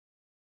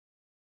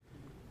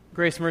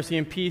Grace, mercy,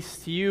 and peace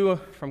to you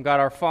from God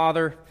our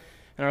Father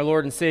and our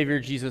Lord and Savior,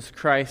 Jesus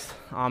Christ.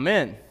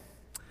 Amen.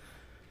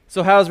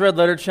 So how's Red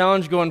Letter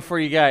Challenge going for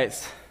you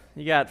guys?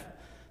 You got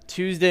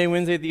Tuesday,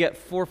 Wednesday, you got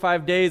 4 or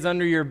 5 days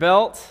under your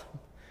belt.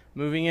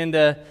 Moving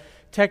into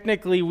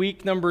technically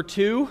week number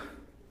 2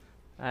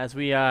 as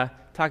we talk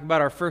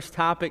about our first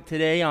topic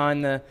today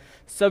on the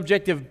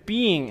subject of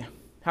being.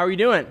 How are you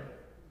doing?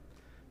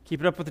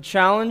 Keeping up with the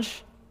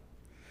challenge?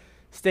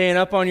 Staying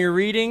up on your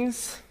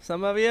readings?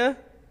 Some of you?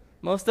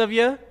 Most of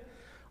you?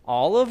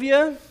 All of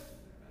you?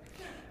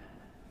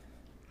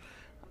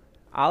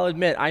 I'll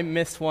admit, I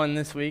missed one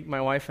this week.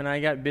 My wife and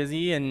I got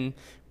busy, and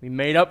we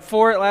made up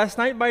for it last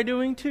night by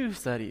doing 2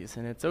 studies,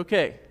 and it's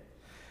okay.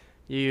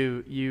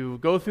 You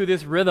go through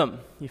this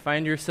rhythm. You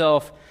find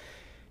yourself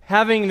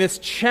having this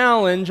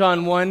challenge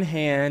on one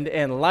hand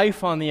and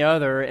life on the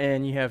other,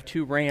 and you have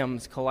 2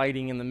 rams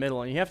colliding in the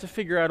middle, and you have to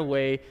figure out a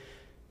way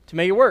to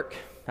make it work.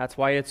 That's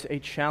why it's a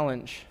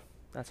challenge.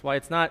 That's why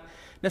it's not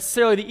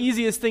necessarily the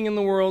easiest thing in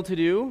the world to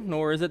do,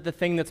 nor is it the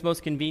thing that's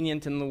most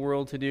convenient in the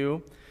world to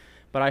do.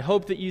 But I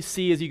hope that you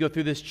see as you go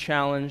through this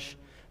challenge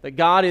that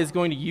God is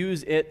going to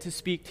use it to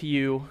speak to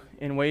you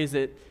in ways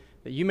that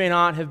you may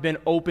not have been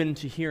open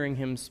to hearing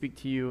Him speak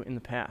to you in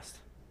the past.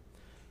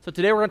 So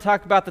today we're going to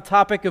talk about the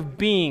topic of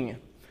being,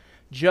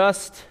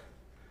 just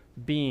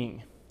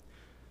being.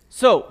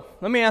 So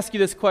let me ask you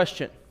this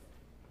question.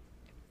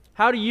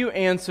 How do you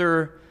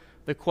answer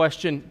the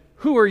question,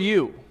 who are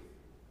you?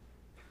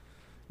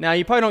 Now,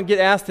 you probably don't get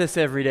asked this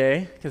every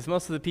day because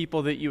most of the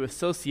people that you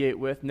associate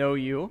with know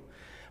you.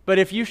 But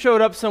if you showed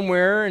up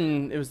somewhere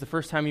and it was the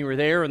first time you were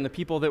there and the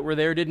people that were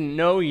there didn't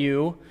know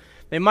you,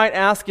 they might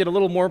ask it a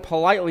little more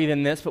politely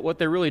than this, but what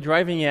they're really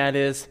driving at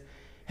is,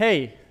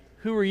 hey,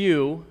 who are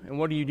you and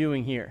what are you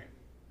doing here?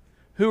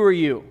 Who are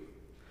you?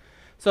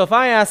 So if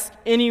I ask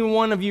any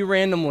one of you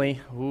randomly,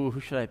 who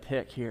should I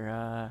pick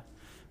here?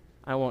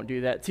 I won't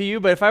do that to you,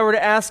 but if I were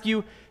to ask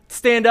you,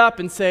 stand up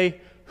and say,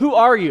 who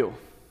are you?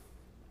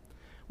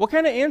 What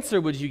kind of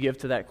answer would you give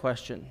to that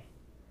question?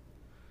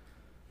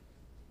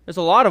 There's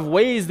a lot of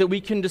ways that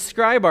we can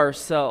describe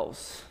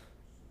ourselves.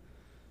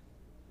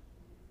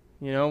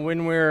 You know,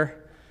 when we're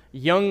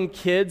young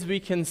kids, we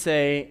can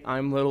say,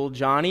 I'm little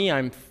Johnny,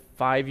 I'm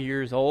 5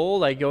 years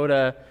old, I go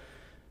to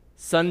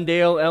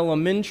Sundale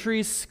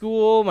Elementary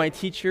School, my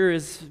teacher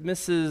is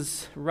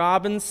Mrs.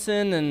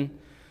 Robinson, and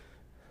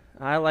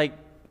I like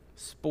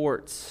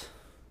sports.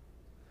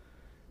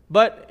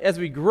 But as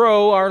we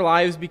grow, our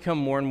lives become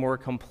more and more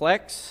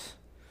complex.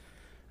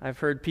 I've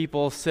heard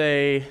people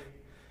say,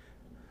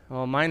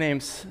 well, my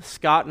name's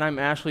Scott and I'm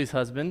Ashley's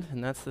husband,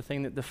 and that's the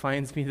thing that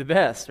defines me the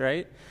best,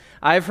 right?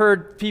 I've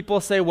heard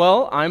people say,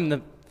 well,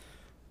 I'm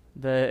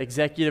the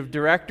executive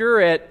director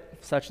at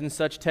such and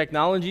such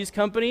technologies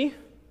company.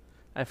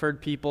 I've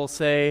heard people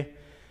say,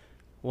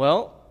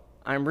 well,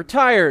 I'm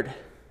retired.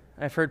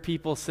 I've heard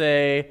people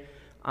say,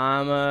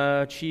 I'm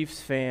a Chiefs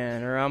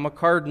fan, or I'm a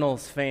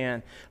Cardinals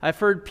fan. I've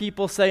heard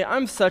people say,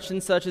 I'm such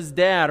and such's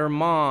dad or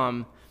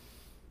mom.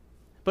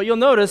 But you'll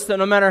notice that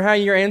no matter how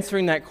you're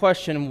answering that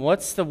question,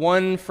 what's the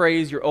one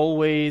phrase you're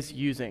always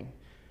using?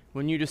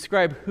 When you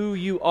describe who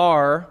you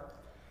are,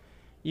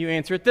 you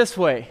answer it this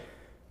way.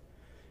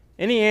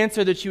 Any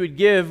answer that you would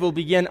give will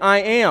begin, I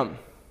am.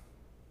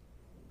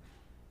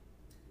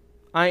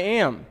 I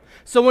am.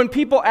 So when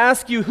people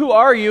ask you, who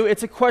are you,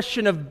 it's a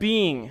question of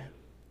being.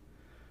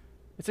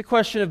 It's a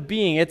question of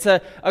being. It's a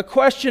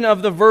question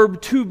of the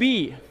verb to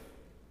be.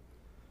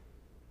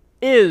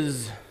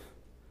 Is.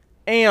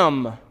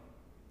 Am.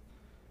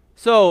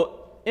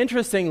 So,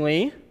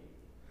 interestingly,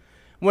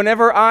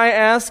 whenever I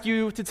ask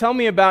you to tell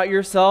me about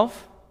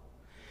yourself,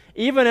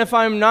 even if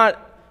I'm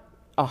not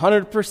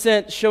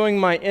 100% showing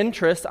my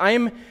interest,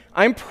 I'm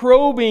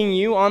probing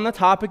you on the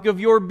topic of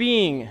your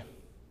being.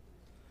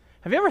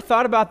 Have you ever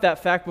thought about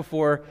that fact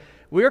before?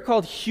 We are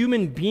called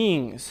human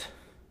beings.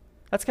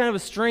 That's kind of a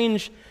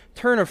strange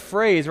turn of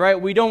phrase,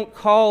 right? We don't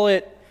call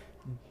it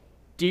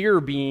deer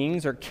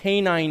beings or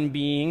canine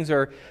beings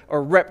or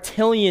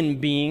reptilian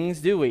beings,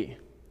 do we?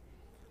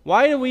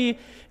 Why do we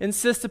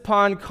insist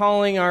upon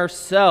calling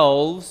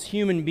ourselves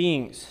human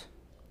beings?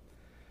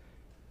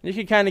 You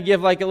could kind of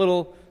give like a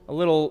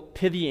little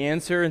pithy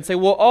answer and say,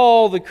 well,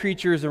 all the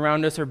creatures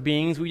around us are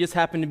beings. We just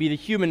happen to be the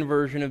human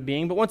version of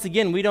being. But once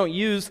again, we don't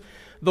use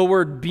the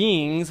word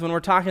beings when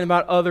we're talking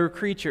about other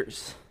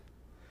creatures.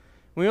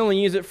 We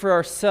only use it for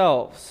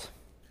ourselves.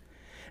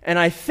 And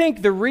I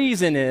think the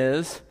reason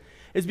is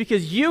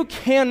because you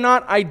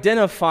cannot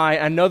identify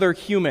another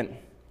human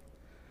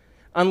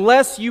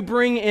unless you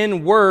bring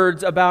in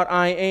words about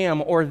I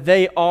am, or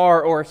they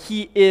are, or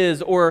he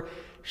is, or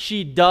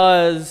she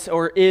does,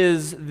 or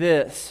is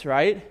this,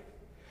 right?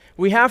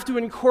 We have to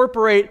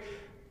incorporate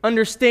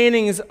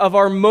understandings of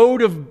our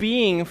mode of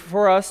being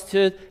for us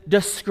to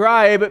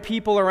describe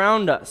people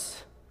around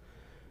us.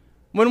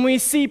 When we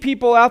see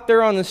people out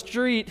there on the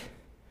street,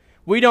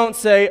 we don't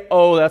say,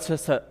 oh, that's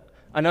just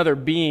another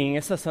being,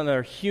 it's just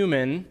another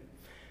human.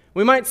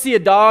 We might see a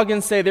dog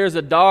and say, there's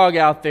a dog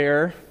out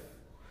there.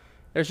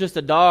 There's just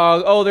a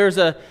dog. Oh, there's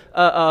a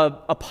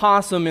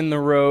possum in the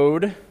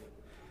road.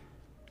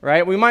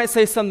 Right? We might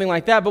say something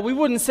like that, but we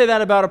wouldn't say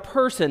that about a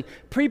person.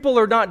 People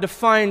are not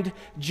defined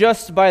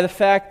just by the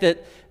fact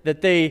that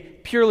they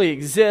purely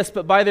exist,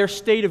 but by their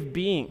state of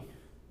being.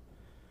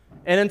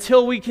 And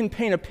until we can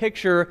paint a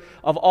picture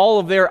of all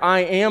of their I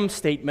am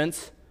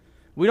statements,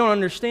 we don't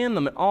understand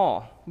them at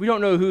all. We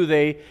don't know who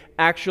they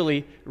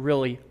actually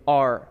really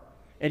are.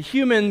 And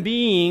human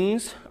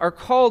beings are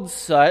called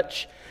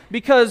such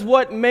because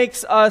what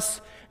makes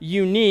us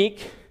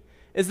unique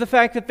is the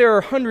fact that there are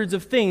hundreds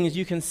of things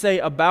you can say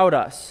about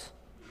us.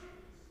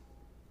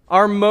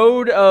 Our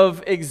mode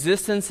of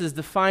existence is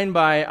defined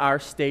by our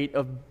state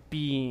of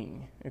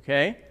being,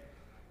 okay?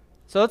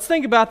 So let's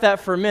think about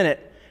that for a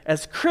minute.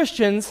 As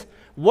Christians,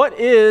 what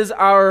is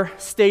our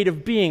state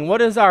of being?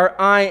 What is our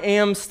I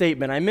am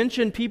statement? I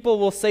mentioned people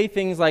will say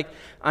things like,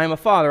 I'm a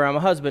father, I'm a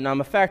husband,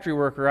 I'm a factory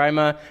worker, I'm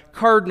a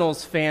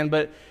Cardinals fan,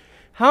 but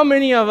how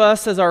many of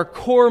us as our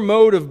core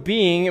mode of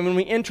being, and when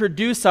we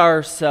introduce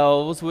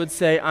ourselves, would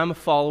say, I'm a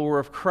follower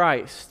of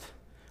Christ?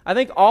 I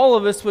think all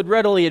of us would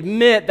readily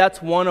admit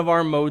that's one of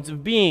our modes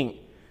of being,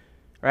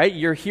 right?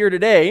 You're here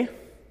today,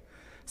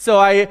 so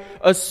I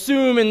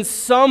assume in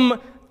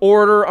some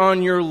order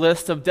on your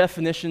list of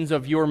definitions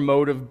of your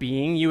mode of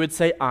being, you would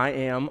say, I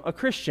am a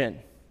Christian.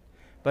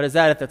 But is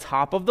that at the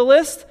top of the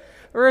list,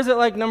 or is it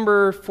like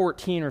number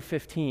 14 or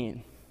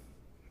 15?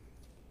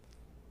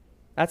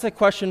 That's a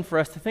question for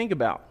us to think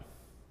about.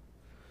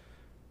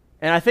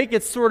 And I think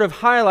it's sort of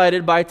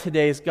highlighted by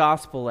today's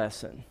gospel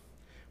lesson,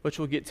 which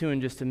we'll get to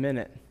in just a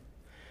minute.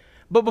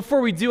 But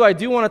before we do, I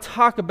do want to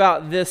talk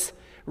about this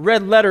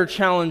Red Letter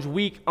Challenge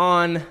week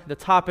on the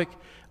topic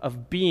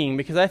of being,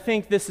 because I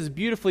think this is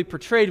beautifully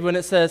portrayed when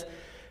it says,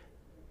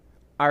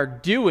 our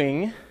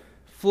doing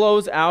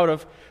flows out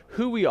of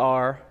who we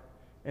are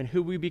and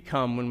who we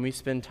become when we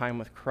spend time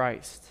with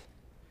Christ.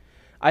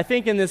 I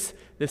think in this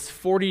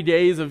 40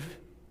 days of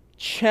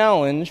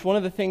challenge, one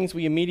of the things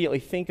we immediately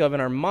think of in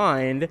our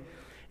mind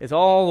is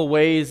all the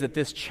ways that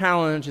this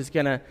challenge is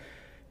going to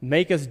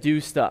make us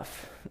do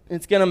stuff.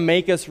 It's going to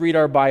make us read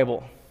our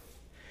Bible.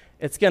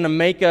 It's going to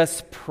make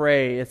us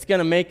pray. It's going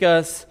to make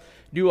us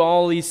do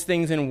all these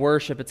things in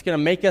worship. It's going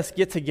to make us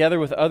get together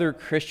with other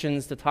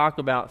Christians to talk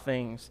about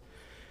things.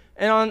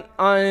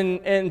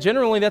 And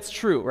generally that's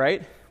true,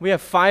 right? We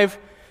have 5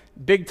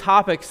 big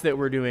topics that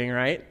we're doing,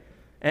 right?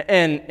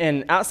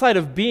 And outside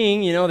of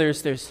being,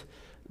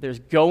 there's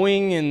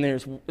going and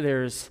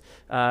there's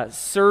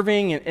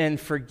serving and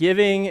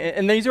forgiving,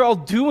 and these are all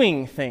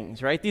doing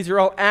things, right? These are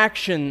all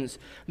actions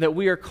that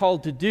we are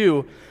called to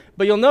do.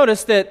 But you'll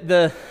notice that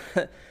the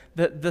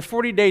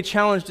 40-day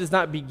challenge does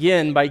not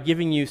begin by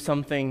giving you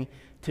something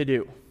to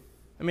do.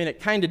 I mean,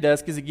 it kind of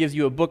does because it gives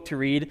you a book to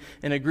read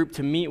and a group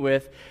to meet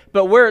with.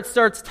 But where it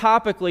starts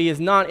topically is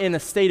not in a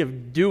state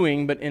of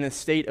doing, but in a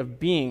state of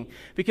being.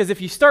 Because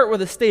if you start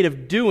with a state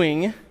of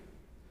doing,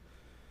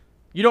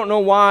 you don't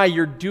know why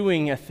you're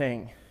doing a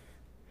thing.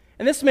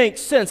 And this makes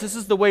sense. This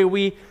is the way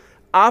we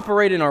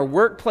operate in our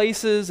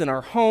workplaces, in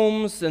our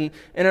homes, and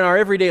in our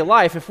everyday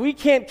life. If we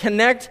can't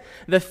connect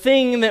the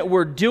thing that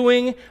we're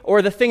doing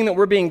or the thing that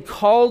we're being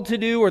called to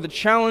do or the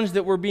challenge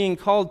that we're being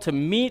called to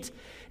meet,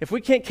 if we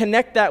can't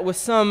connect that with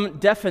some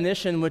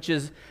definition which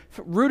is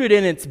rooted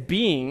in its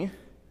being,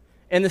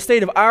 in the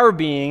state of our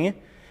being,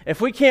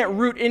 if we can't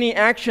root any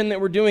action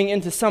that we're doing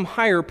into some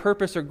higher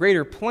purpose or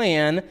greater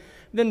plan,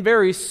 then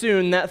very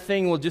soon that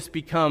thing will just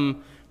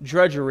become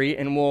drudgery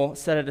and we'll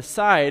set it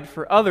aside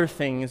for other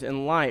things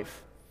in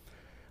life.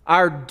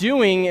 Our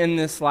doing in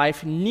this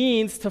life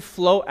needs to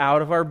flow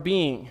out of our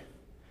being.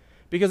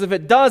 Because if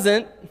it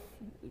doesn't,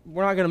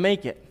 we're not going to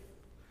make it.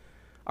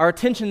 Our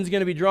attention is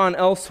going to be drawn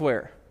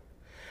elsewhere.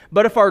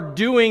 But if our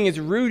doing is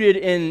rooted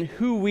in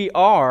who we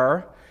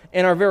are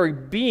and our very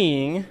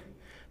being,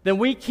 then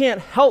we can't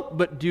help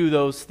but do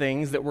those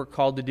things that we're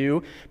called to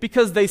do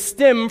because they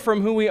stem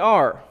from who we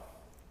are.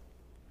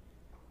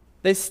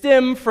 They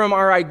stem from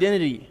our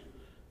identity.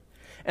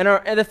 And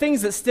the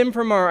things that stem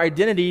from our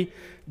identity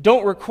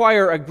don't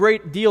require a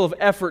great deal of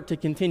effort to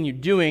continue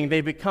doing.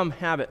 They become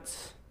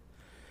habits.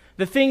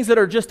 The things that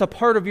are just a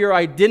part of your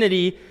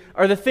identity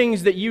are the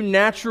things that you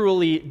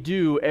naturally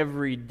do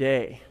every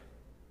day.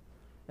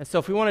 And so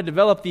if we want to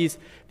develop these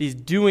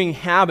doing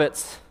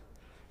habits,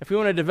 if we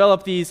want to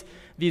develop these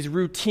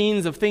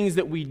routines of things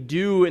that we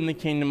do in the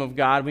kingdom of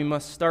God, we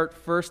must start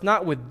first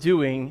not with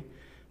doing,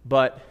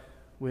 but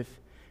with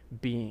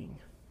being.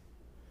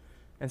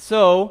 And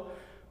so,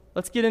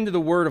 let's get into the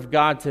Word of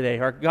God today.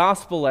 Our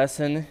gospel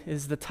lesson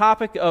is the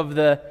topic of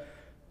the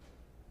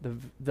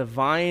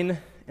vine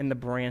and the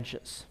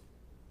branches.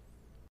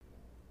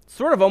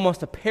 Sort of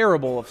almost a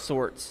parable of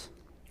sorts.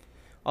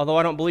 Although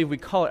I don't believe we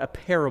call it a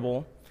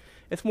parable.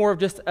 It's more of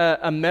just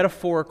a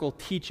metaphorical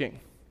teaching.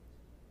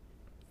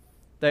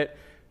 That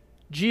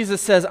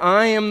Jesus says,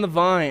 I am the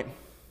vine,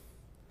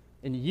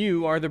 and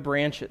you are the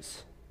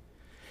branches.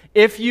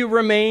 If you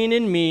remain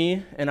in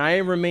me, and I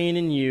remain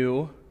in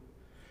you,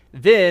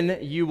 then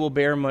you will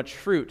bear much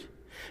fruit.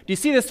 Do you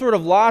see this sort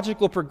of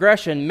logical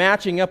progression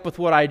matching up with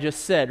what I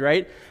just said,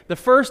 right? The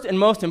first and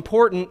most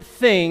important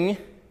thing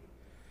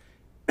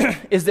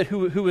is that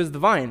who is the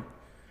vine?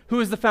 Who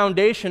is the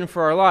foundation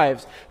for our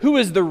lives? Who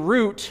is the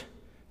root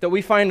that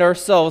we find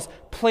ourselves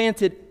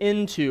planted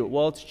into?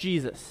 Well, it's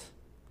Jesus.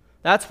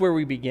 That's where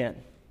we begin.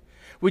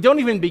 We don't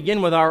even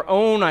begin with our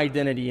own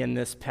identity in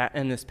this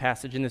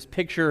passage, in this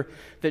picture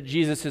that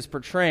Jesus is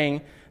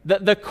portraying.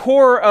 The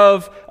core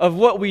of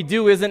what we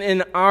do isn't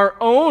in our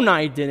own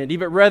identity,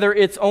 but rather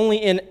it's only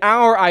in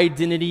our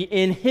identity,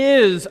 in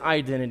His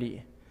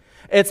identity.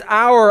 It's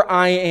our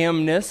I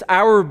amness,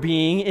 our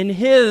being, in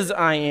His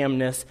I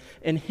amness,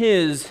 in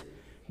His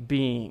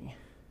being.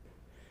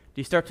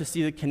 Do you start to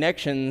see the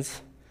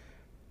connections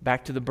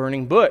back to the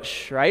burning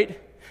bush, right?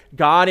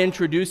 God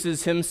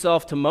introduces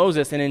Himself to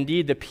Moses, and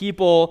indeed the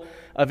people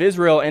of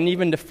Israel, and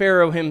even to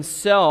Pharaoh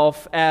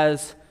himself,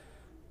 as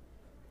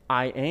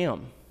I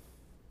am.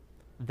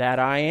 That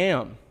I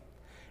am.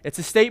 It's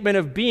a statement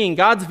of being.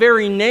 God's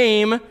very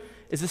name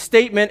is a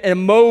statement and a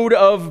mode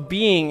of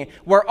being,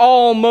 where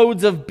all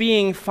modes of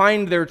being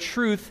find their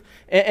truth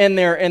and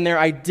their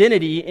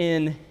identity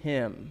in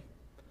Him.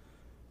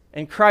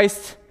 And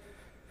Christ,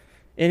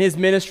 in His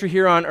ministry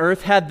here on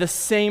earth, had the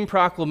same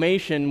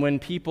proclamation when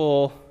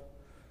people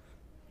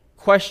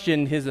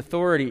questioned His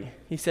authority.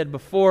 He said,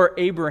 before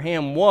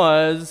Abraham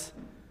was,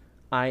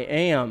 I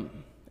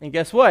am. And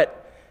guess what?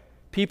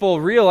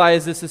 People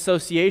realized this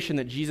association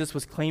that Jesus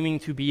was claiming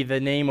to be the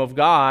name of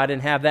God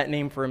and have that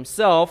name for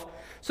Himself,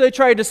 so they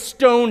tried to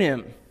stone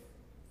Him.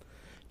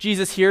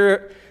 Jesus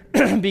here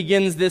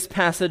begins this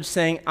passage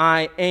saying,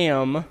 I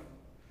am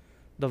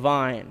the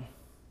vine.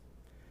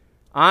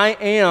 I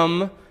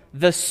am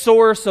the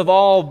source of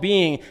all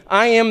being.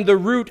 I am the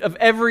root of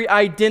every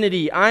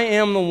identity. I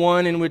am the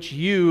one in which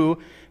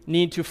you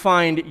need to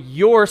find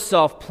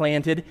yourself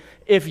planted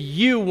if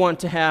you want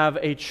to have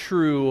a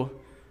true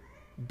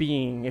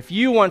being, if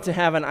you want to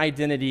have an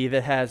identity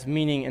that has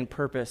meaning and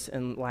purpose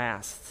and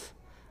lasts.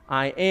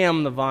 I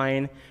am the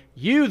vine.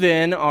 You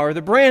then are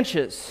the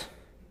branches.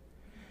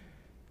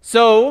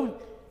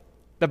 So,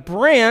 the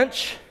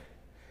branch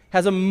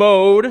has a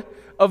mode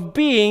of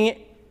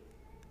being,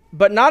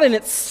 but not in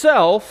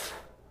itself,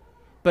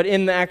 but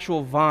in the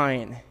actual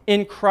vine,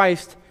 in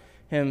Christ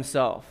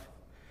Himself.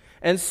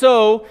 And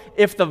so,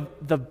 if the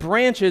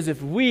branches,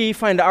 if we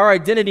find our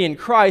identity in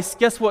Christ,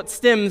 guess what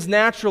stems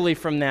naturally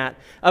from that?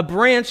 A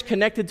branch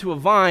connected to a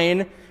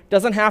vine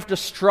doesn't have to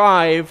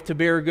strive to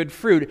bear good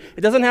fruit.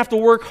 It doesn't have to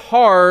work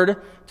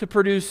hard to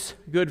produce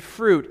good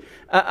fruit.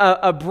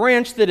 A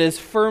branch that has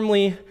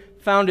firmly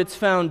found its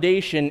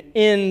foundation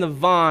in the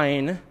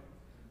vine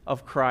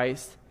of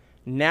Christ,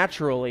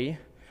 naturally,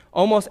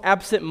 almost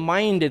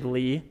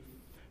absent-mindedly,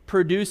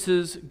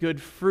 produces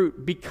good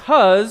fruit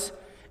because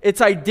its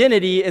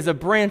identity is a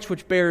branch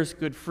which bears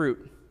good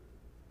fruit.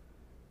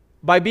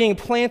 By being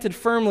planted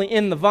firmly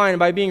in the vine,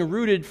 by being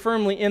rooted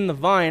firmly in the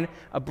vine,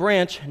 a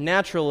branch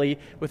naturally,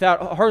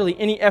 without hardly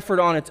any effort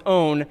on its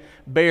own,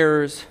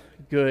 bears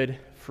good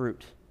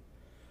fruit.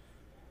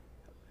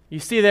 You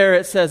see there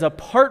it says,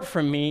 apart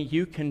from me,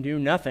 you can do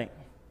nothing.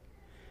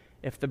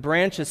 If the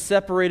branch is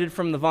separated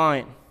from the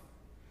vine,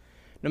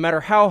 no matter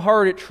how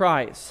hard it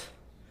tries,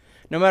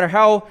 no matter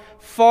how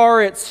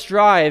far it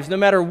strives, no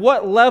matter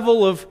what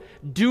level of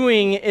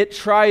doing it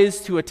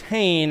tries to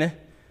attain,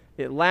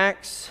 it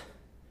lacks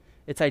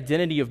its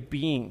identity of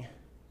being.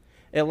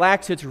 It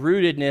lacks its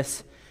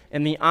rootedness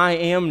in the I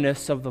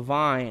amness of the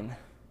vine.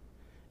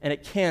 And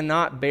it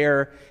cannot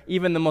bear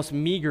even the most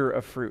meager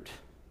of fruit.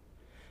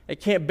 It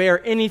can't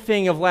bear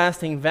anything of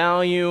lasting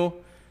value.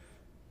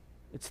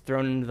 It's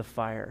thrown into the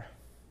fire.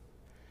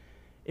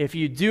 If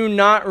you do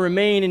not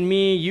remain in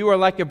me, you are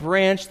like a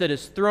branch that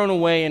is thrown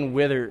away and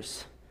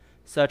withers.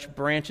 Such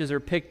branches are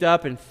picked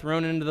up and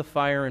thrown into the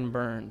fire and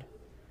burned.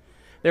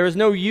 There is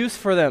no use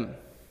for them.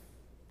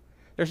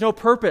 There's no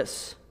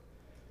purpose.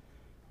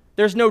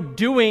 There's no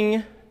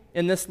doing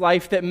in this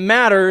life that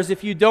matters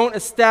if you don't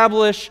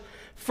establish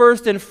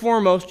first and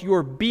foremost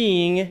your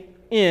being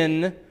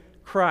in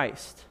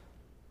Christ.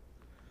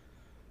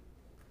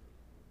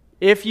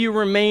 If you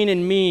remain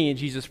in me,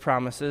 Jesus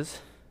promises,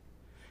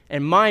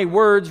 and my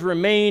words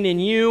remain in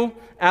you,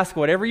 ask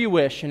whatever you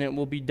wish and it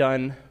will be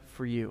done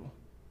for you.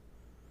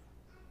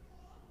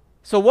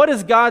 So what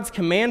is God's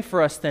command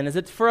for us then? Is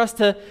it for us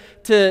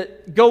to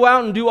go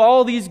out and do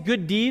all these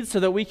good deeds so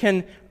that we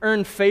can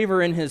earn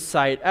favor in His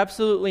sight?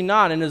 Absolutely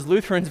not. And as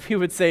Lutherans, we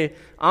would say,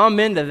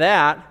 amen to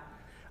that.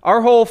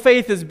 Our whole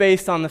faith is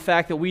based on the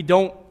fact that we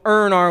don't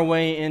earn our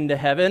way into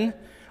heaven.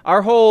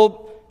 Our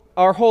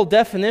whole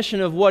definition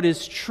of what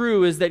is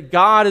true is that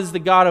God is the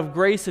God of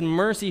grace and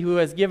mercy who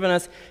has given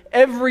us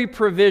every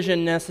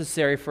provision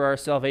necessary for our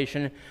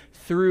salvation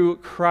through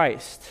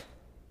Christ.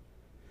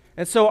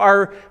 And so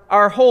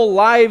our whole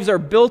lives are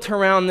built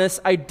around this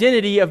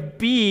identity of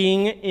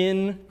being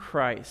in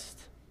Christ.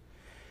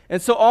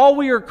 And so all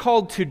we are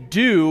called to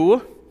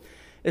do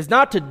is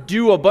not to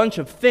do a bunch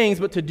of things,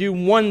 but to do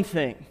one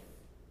thing.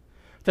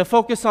 To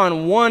focus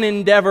on one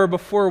endeavor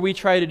before we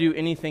try to do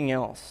anything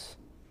else.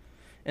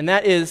 And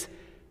that is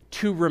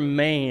to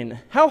remain.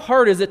 How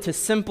hard is it to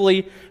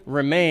simply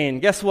remain?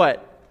 Guess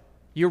what?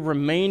 You're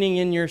remaining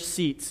in your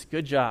seats.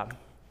 Good job.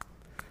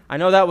 I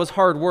know that was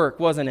hard work,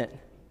 wasn't it?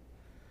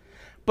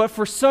 But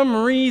for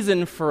some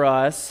reason for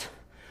us,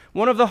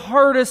 one of the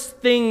hardest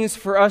things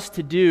for us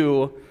to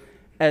do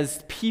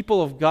as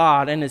people of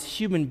God and as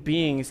human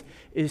beings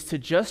is to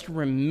just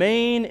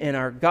remain in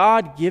our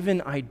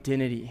God-given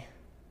identity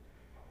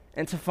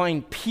and to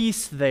find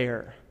peace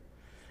there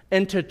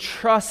and to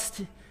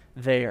trust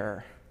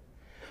there.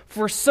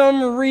 For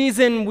some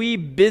reason, we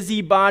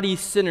busybody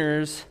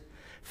sinners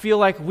feel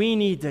like we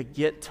need to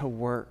get to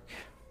work.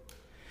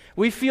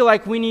 We feel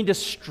like we need to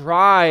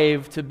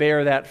strive to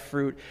bear that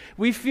fruit.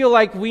 We feel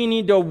like we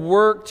need to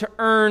work to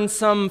earn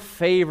some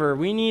favor.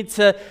 We need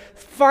to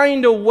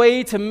find a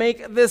way to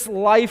make this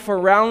life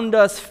around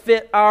us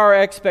fit our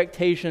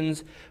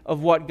expectations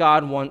of what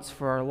God wants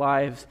for our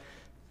lives.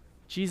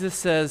 Jesus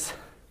says,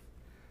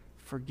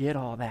 forget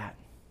all that.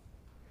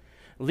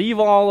 Leave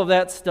all of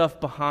that stuff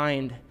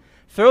behind.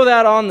 Throw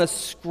that on the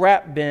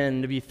scrap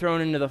bin to be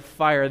thrown into the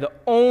fire. The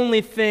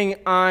only thing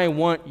I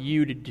want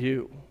you to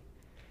do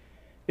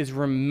is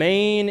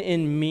remain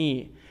in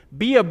me.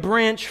 Be a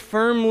branch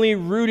firmly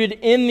rooted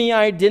in the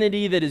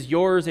identity that is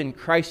yours in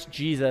Christ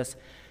Jesus.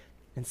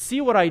 And see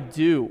what I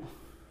do.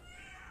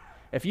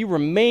 If you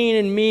remain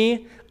in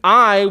me,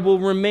 I will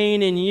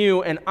remain in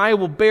you, and I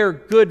will bear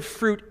good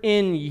fruit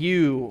in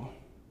you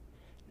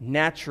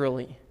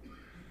naturally.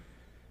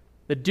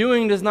 The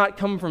doing does not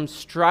come from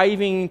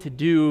striving to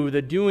do.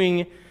 The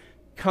doing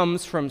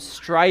comes from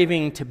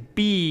striving to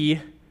be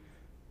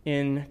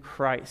in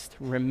Christ.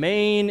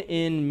 Remain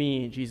in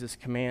me, Jesus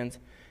commands,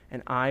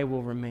 and I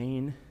will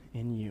remain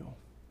in you.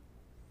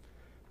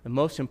 The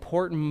most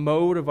important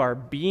mode of our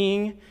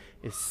being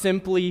is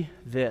simply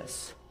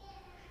this.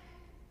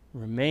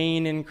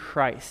 Remain in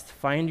Christ.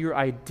 Find your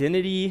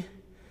identity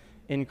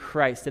in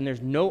Christ. And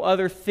there's no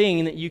other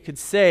thing that you could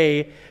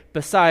say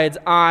besides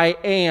I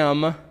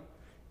am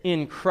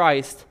in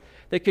Christ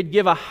that could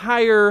give a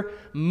higher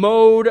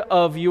mode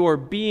of your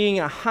being,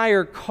 a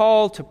higher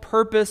call to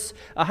purpose,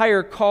 a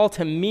higher call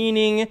to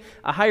meaning,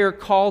 a higher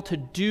call to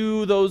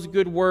do those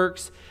good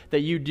works that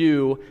you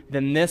do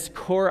than this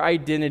core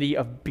identity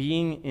of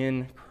being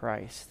in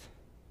Christ.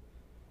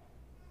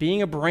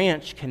 Being a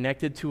branch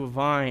connected to a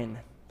vine.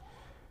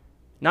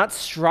 Not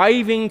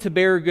striving to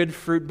bear good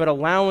fruit, but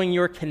allowing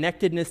your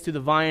connectedness to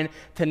the vine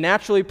to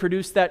naturally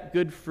produce that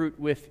good fruit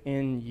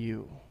within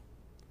you.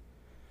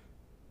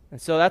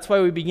 And so that's why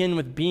we begin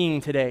with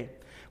being today.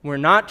 We're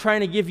not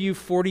trying to give you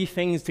 40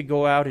 things to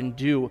go out and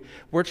do.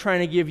 We're trying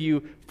to give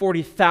you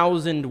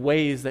 40,000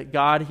 ways that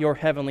God, your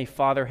heavenly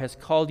Father, has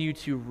called you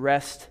to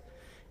rest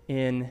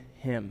in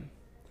Him.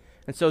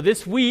 And so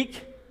this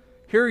week,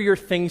 here are your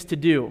things to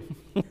do.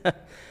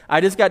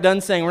 I just got done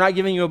saying we're not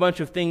giving you a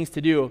bunch of things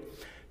to do.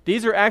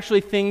 These are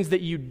actually things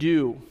that you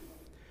do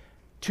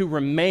to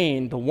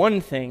remain, the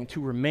one thing,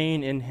 to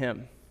remain in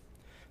Him.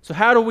 So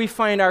how do we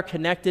find our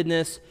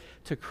connectedness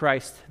to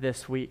Christ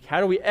this week?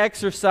 How do we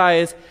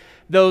exercise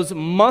those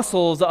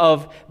muscles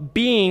of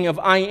being, of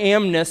I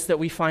amness that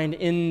we find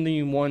in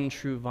the one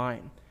true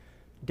vine?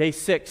 Day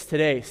 6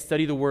 today,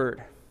 study the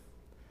Word.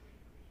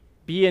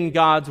 Be in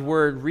God's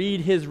Word.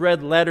 Read His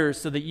red letters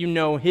so that you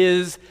know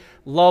His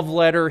love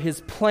letter,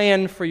 His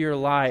plan for your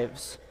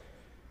lives.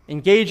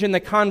 Engage in the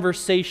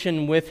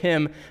conversation with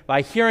Him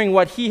by hearing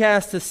what He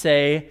has to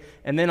say,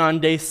 and then on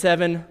day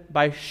 7,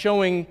 by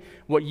showing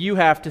what you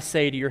have to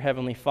say to your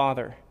Heavenly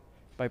Father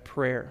by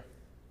prayer.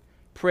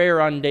 Prayer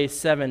on day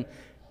 7.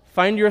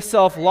 Find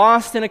yourself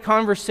lost in a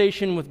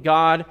conversation with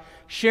God,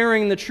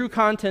 sharing the true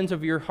content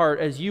of your heart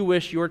as you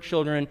wish your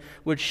children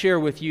would share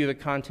with you the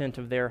content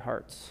of their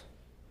hearts.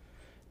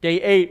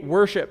 Day 8,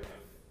 worship.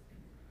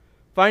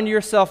 Find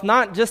yourself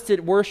not just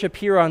at worship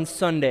here on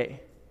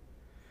Sunday,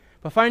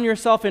 but find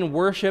yourself in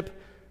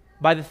worship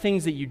by the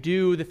things that you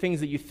do, the things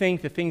that you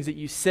think, the things that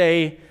you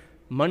say,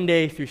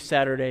 Monday through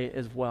Saturday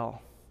as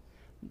well.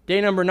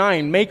 Day number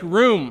 9, make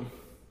room.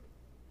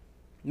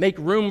 Make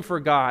room for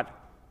God.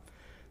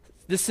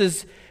 This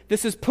is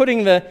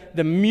putting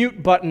the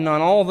mute button on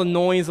all the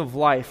noise of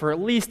life, or at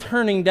least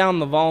turning down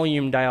the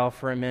volume dial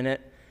for a minute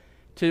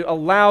to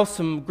allow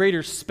some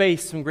greater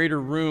space, some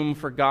greater room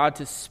for God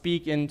to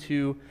speak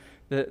into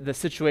the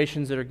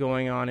situations that are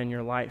going on in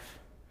your life.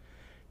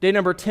 Day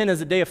number 10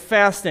 is a day of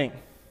fasting.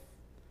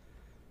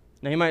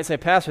 Now you might say,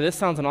 Pastor, this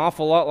sounds an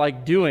awful lot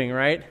like doing,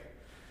 right?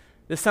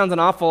 This sounds an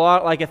awful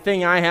lot like a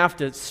thing I have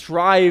to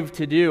strive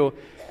to do.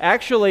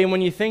 Actually,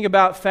 when you think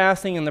about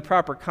fasting in the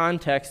proper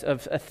context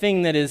of a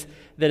thing that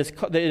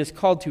is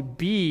called to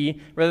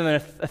be rather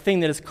than a thing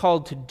that is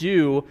called to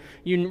do,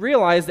 you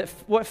realize that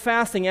what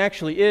fasting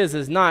actually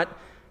is not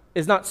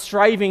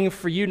striving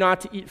for you not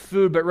to eat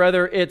food, but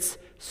rather it's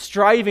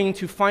striving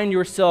to find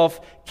yourself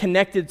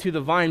connected to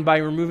the vine by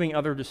removing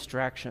other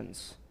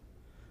distractions.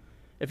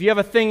 If you have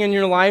a thing in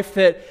your life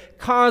that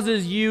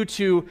causes you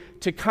to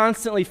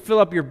constantly fill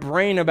up your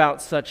brain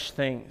about such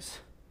things,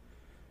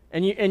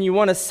 And you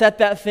want to set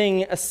that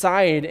thing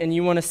aside, and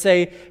you want to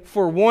say,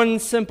 for one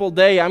simple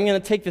day, I'm going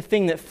to take the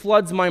thing that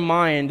floods my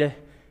mind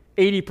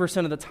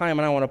 80% of the time,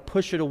 and I want to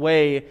push it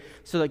away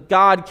so that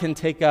God can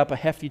take up a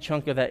hefty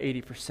chunk of that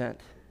 80%.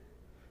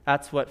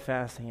 That's what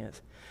fasting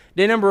is.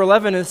 Day number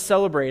 11 is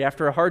celebrate.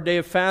 After a hard day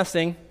of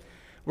fasting,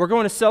 we're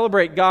going to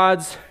celebrate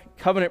God's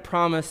covenant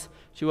promise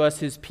to us,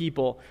 his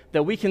people,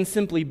 that we can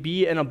simply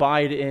be and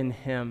abide in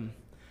him.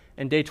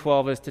 And day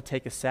 12 is to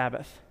take a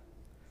Sabbath,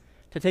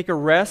 to take a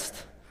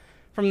rest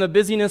from the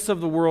busyness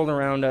of the world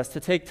around us, to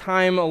take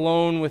time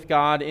alone with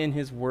God in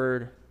his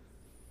word.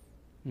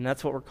 And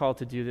that's what we're called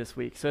to do this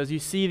week. So as you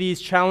see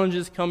these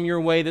challenges come your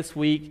way this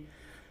week,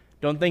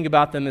 don't think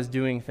about them as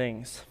doing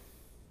things.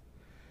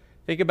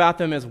 Think about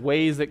them as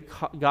ways that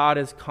God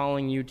is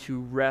calling you to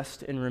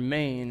rest and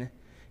remain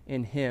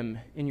in him,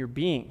 in your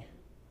being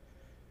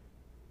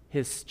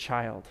his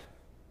child,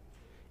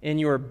 in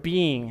your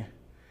being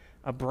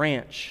a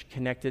branch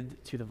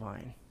connected to the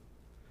vine.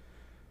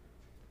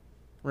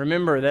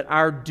 Remember that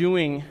our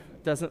doing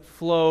doesn't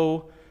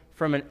flow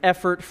from an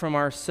effort from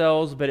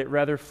ourselves, but it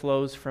rather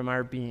flows from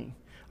our being.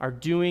 Our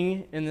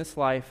doing in this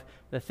life,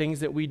 the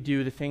things that we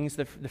do,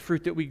 the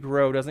fruit that we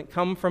grow, doesn't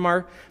come from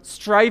our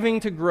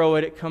striving to grow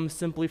it. It comes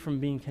simply from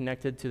being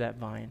connected to that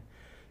vine.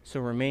 So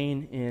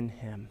remain in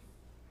him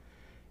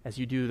as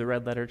you do the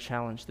Red Letter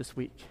Challenge this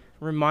week.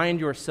 Remind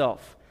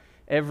yourself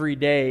every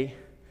day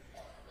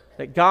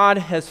that God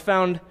has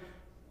found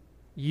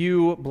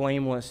you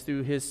blameless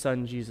through his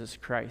Son, Jesus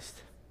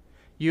Christ.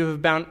 You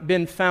have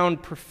been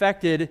found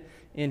perfected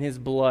in his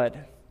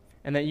blood,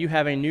 and that you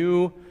have a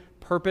new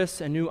purpose,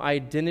 a new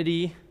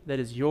identity that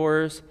is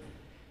yours,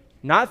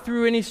 not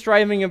through any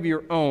striving of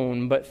your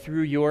own, but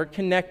through your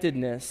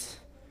connectedness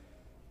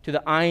to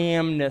the I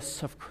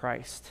amness of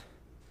Christ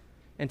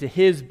and to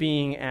his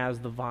being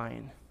as the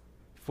vine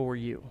for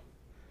you.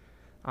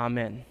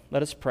 Amen.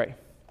 Let us pray.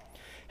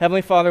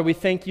 Heavenly Father, we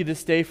thank you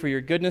this day for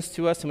your goodness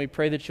to us, and we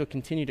pray that you'll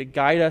continue to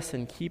guide us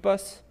and keep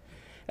us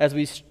as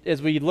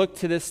we look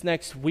to this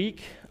next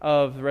week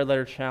of the Red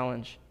Letter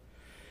Challenge.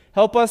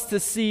 Help us to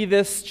see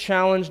this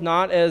challenge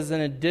not as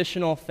an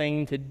additional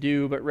thing to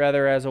do, but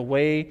rather as a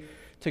way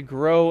to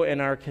grow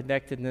in our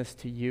connectedness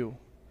to you,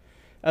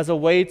 as a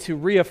way to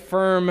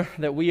reaffirm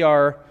that we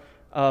are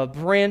a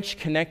branch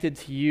connected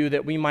to you,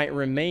 that we might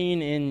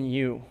remain in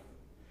you,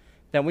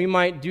 that we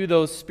might do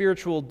those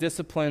spiritual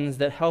disciplines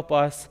that help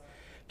us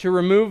to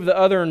remove the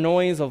other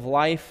noise of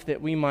life,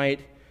 that we might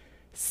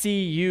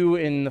see you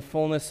in the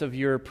fullness of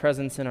your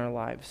presence in our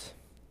lives.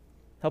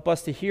 Help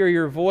us to hear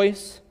your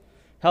voice.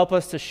 Help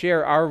us to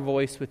share our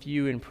voice with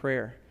you in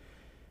prayer,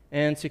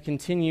 and to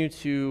continue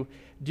to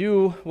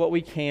do what we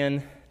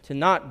can to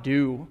not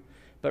do,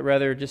 but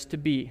rather just to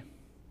be.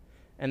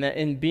 And that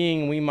in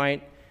being we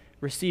might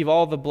receive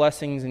all the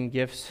blessings and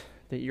gifts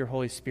that your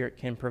Holy Spirit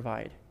can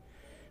provide.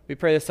 We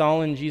pray this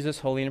all in Jesus'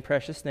 holy and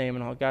precious name,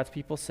 and all God's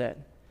people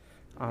said,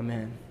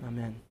 Amen.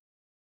 Amen.